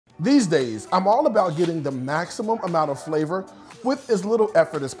These days, I'm all about getting the maximum amount of flavor with as little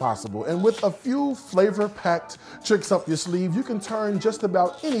effort as possible. And with a few flavor-packed tricks up your sleeve, you can turn just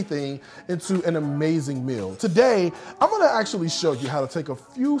about anything into an amazing meal. Today, I'm gonna actually show you how to take a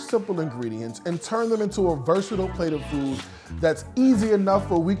few simple ingredients and turn them into a versatile plate of food that's easy enough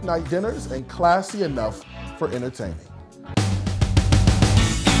for weeknight dinners and classy enough for entertaining.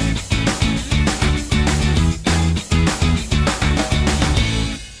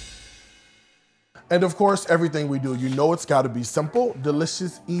 And of course, everything we do, you know it's gotta be simple,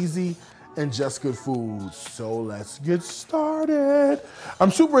 delicious, easy, and just good food. So let's get started. I'm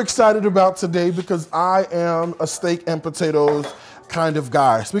super excited about today because I am a steak and potatoes kind of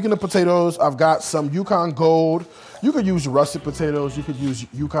guy. Speaking of potatoes, I've got some Yukon Gold. You could use russet potatoes, you could use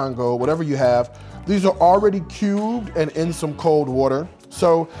Yukon Gold, whatever you have. These are already cubed and in some cold water.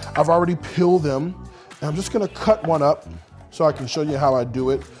 So I've already peeled them. And I'm just gonna cut one up so I can show you how I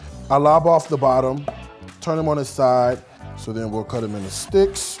do it. I lob off the bottom, turn them on its side, so then we'll cut them into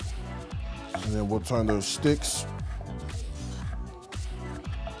sticks, and then we'll turn those sticks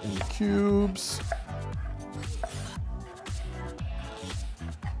into cubes.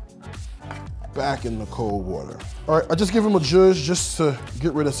 Back in the cold water. All right, I just give them a zhuzh just to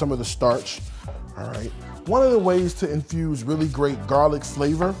get rid of some of the starch. All right, one of the ways to infuse really great garlic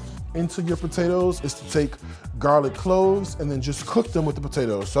flavor into your potatoes is to take garlic cloves and then just cook them with the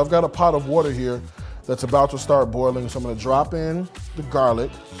potatoes. So I've got a pot of water here that's about to start boiling. So I'm gonna drop in the garlic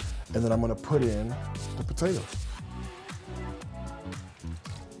and then I'm gonna put in the potatoes.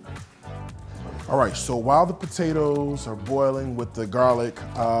 All right, so while the potatoes are boiling with the garlic,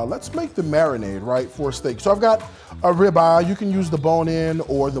 let's make the marinade, right, for a steak. So I've got a ribeye. You can use the bone in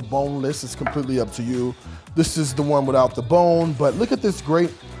or the boneless. It's completely up to you. This is the one without the bone, but look at this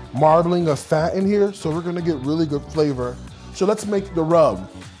great marbling of fat in here, so we're gonna get really good flavor. So let's make the rub.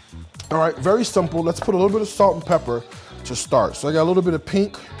 All right, very simple. Let's put a little bit of salt and pepper to start. So I got a little bit of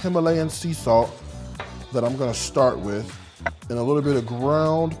pink Himalayan sea salt that I'm gonna start with, and a little bit of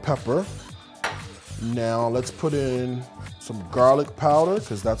ground pepper. Now let's put in some garlic powder,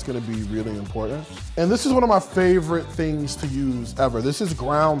 because that's gonna be really important. And this is one of my favorite things to use ever. This is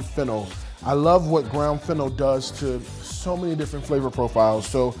ground fennel. I love what ground fennel does to so many different flavor profiles.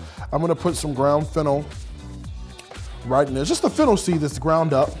 So I'm gonna put some ground fennel right in there. Just a fennel seed that's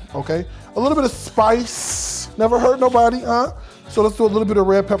ground up, okay? A little bit of spice, never hurt nobody, huh? So let's do a little bit of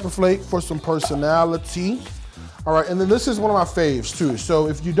red pepper flake for some personality. All right, and then this is one of my faves too. So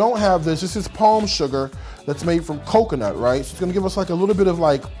if you don't have this, this is palm sugar that's made from coconut, right? So it's gonna give us like a little bit of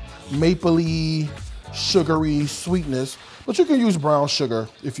like mapley, sugary sweetness, but you can use brown sugar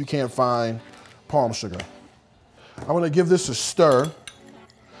if you can't find palm sugar. I'm gonna give this a stir,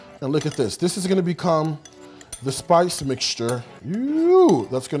 and look at this. This is gonna become the spice mixture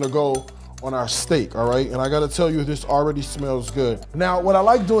that's gonna go on our steak, all right? And I gotta tell you, this already smells good. Now, what I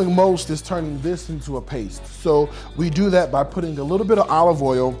like doing most is turning this into a paste. So we do that by putting a little bit of olive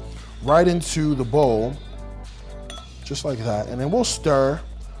oil right into the bowl, just like that. And then we'll stir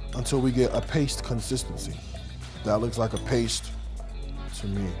until we get a paste consistency. That looks like a paste to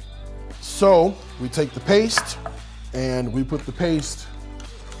me. So we take the paste and we put the paste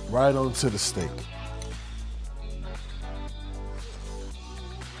right onto the steak.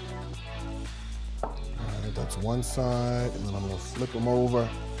 All right, that's one side, and then I'm gonna flip them over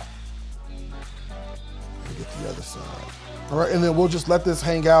and get the other side. All right, and then we'll just let this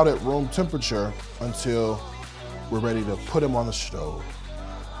hang out at room temperature until we're ready to put them on the stove.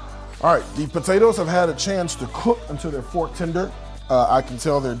 All right, the potatoes have had a chance to cook until they're fork tender. I can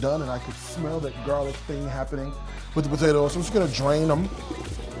tell they're done, and I can smell that garlic thing happening with the potatoes. So I'm just gonna drain them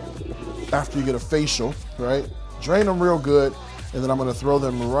after you get a facial, right? Drain them real good, and then I'm gonna throw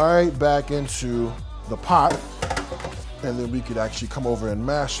them right back into the pot, and then we could actually come over and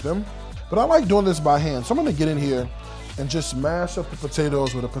mash them. But I like doing this by hand, so I'm gonna get in here and just mash up the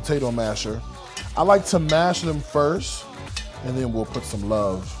potatoes with a potato masher. I like to mash them first, and then we'll put some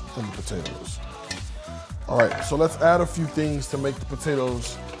love in the potatoes. All right, so let's add a few things to make the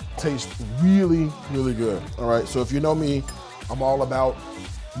potatoes taste really, really good. All right, so if you know me, I'm all about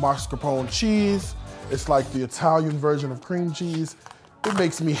mascarpone cheese. It's like the Italian version of cream cheese. It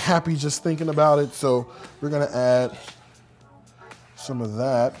makes me happy just thinking about it. So we're gonna add some of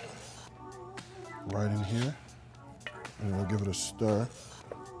that right in here, and we'll give it a stir.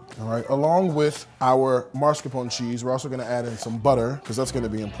 All right, along with our mascarpone cheese, we're also gonna add in some butter, because that's gonna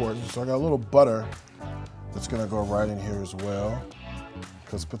be important. So I got a little butter that's gonna go right in here as well,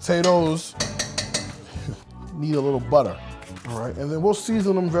 because potatoes need a little butter. All right, and then we'll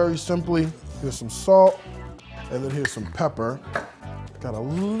season them very simply. Here's some salt, and then here's some pepper. Got a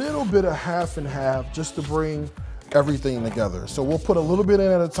little bit of half and half just to bring everything together. So we'll put a little bit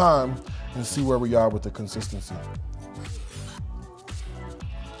in at a time and see where we are with the consistency.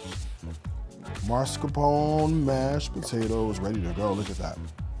 Mascarpone mashed potatoes ready to go. Look at that.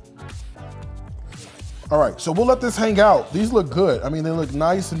 All right, so we'll let this hang out. These look good. I mean, they look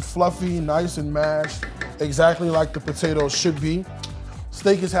nice and fluffy, nice and mashed, exactly like the potatoes should be.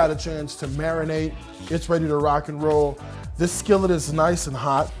 Steak has had a chance to marinate. It's ready to rock and roll. This skillet is nice and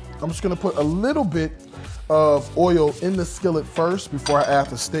hot. I'm just gonna put a little bit of oil in the skillet first before I add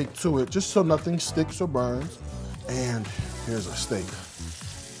the steak to it, just so nothing sticks or burns. And here's our steak.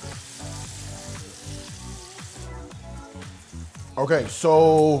 Okay,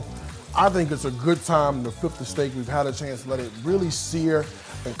 so I think it's a good time to flip the steak. We've had a chance to let it really sear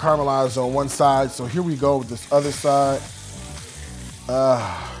and caramelize on one side. So here we go with this other side.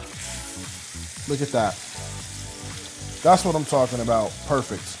 Look at that. That's what I'm talking about.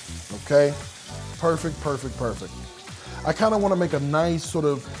 Perfect, okay? Perfect, perfect, perfect. I kind of want to make a nice sort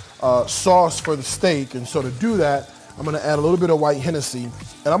of sauce for the steak, and so to do that, I'm gonna add a little bit of white Hennessy,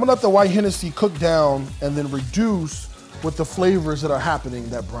 and I'm gonna let the white Hennessy cook down and then reduce with the flavors that are happening,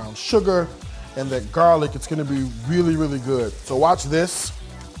 that brown sugar and that garlic. It's gonna be really, really good. So watch this.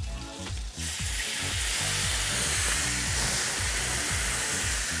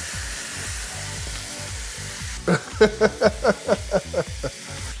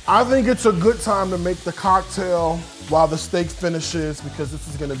 I think it's a good time to make the cocktail while the steak finishes, because this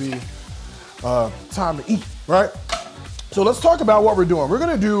is gonna be time to eat, right? So let's talk about what we're doing. We're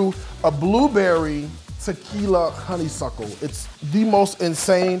gonna do a blueberry tequila honeysuckle. It's the most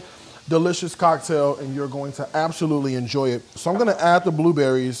insane, delicious cocktail, and you're going to absolutely enjoy it. So I'm gonna add the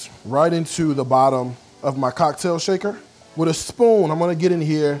blueberries right into the bottom of my cocktail shaker. With a spoon, I'm gonna get in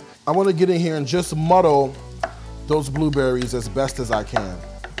here. I wanna get in here and just muddle those blueberries as best as I can.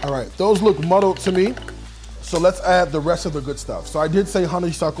 All right, those look muddled to me. So let's add the rest of the good stuff. So I did say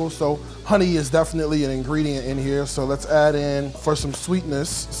honeysuckle, so honey is definitely an ingredient in here. So let's add in, for some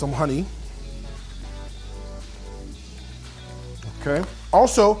sweetness, some honey. Okay.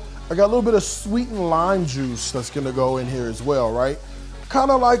 Also, I got a little bit of sweetened lime juice that's gonna go in here as well, right? Kind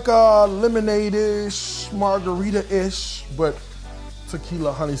of like lemonade-ish, margarita-ish, but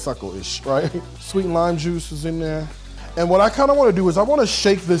tequila honeysuckle-ish, right? Sweetened lime juice is in there. And what I kind of want to do is I want to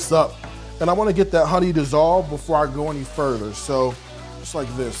shake this up, and I want to get that honey dissolved before I go any further. So just like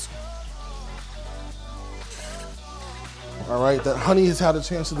this. All right, that honey has had a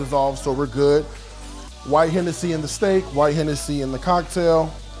chance to dissolve, so we're good. White Hennessy in the steak, white Hennessy in the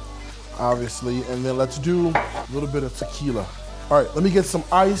cocktail, obviously. And then let's do a little bit of tequila. All right, let me get some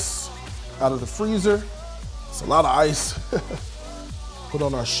ice out of the freezer. It's a lot of ice. Put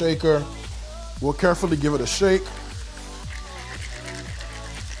on our shaker. We'll carefully give it a shake.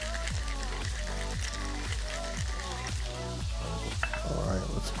 All right,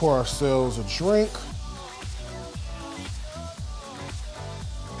 let's pour ourselves a drink.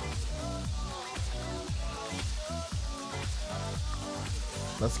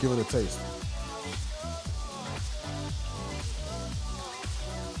 Let's give it a taste.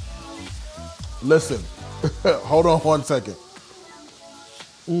 Listen, hold on 1 second.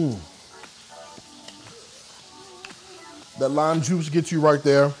 That lime juice gets you right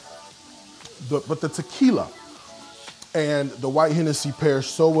there. But the tequila and the white Hennessy pair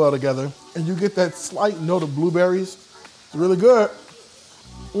so well together, and you get that slight note of blueberries. It's really good.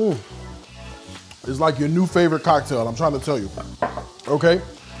 It's like your new favorite cocktail, I'm trying to tell you. Okay?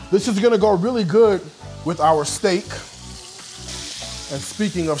 This is gonna go really good with our steak. And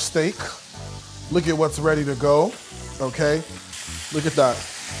speaking of steak, look at what's ready to go, okay? Look at that.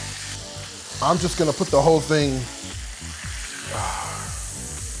 I'm just gonna put the whole thing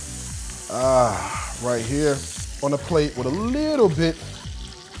right here on a plate with a little bit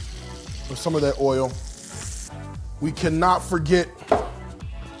of some of that oil. We cannot forget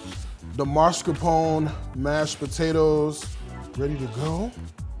the mascarpone mashed potatoes ready to go.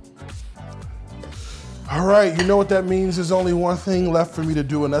 All right, you know what that means? There's only one thing left for me to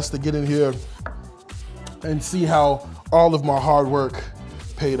do, and that's to get in here and see how all of my hard work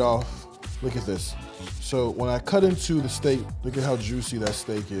paid off. Look at this. So when I cut into the steak, look at how juicy that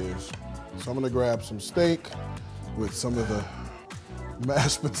steak is. So I'm gonna grab some steak with some of the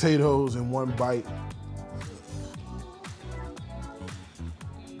mashed potatoes in one bite.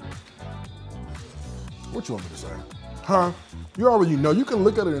 What you want me to say? Huh? You already know. You can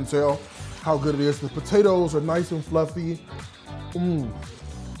look at it and tell how good it is. The potatoes are nice and fluffy. The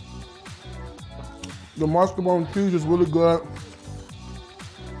mascarpone cheese is really good.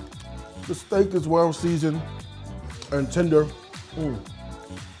 The steak is well seasoned and tender.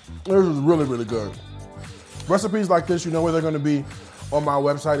 This is really, really good. Recipes like this, you know where they're gonna be on my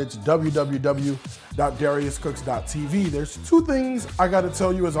website. It's www.dariuscooks.tv. There's two things I gotta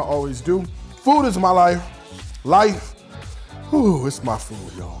tell you as I always do. Food is my life. Life, whew, it's my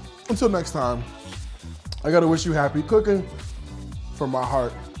food, y'all. Until next time, I gotta wish you happy cooking from my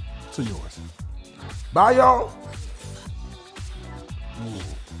heart to yours. Bye, y'all.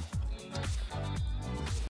 Ooh.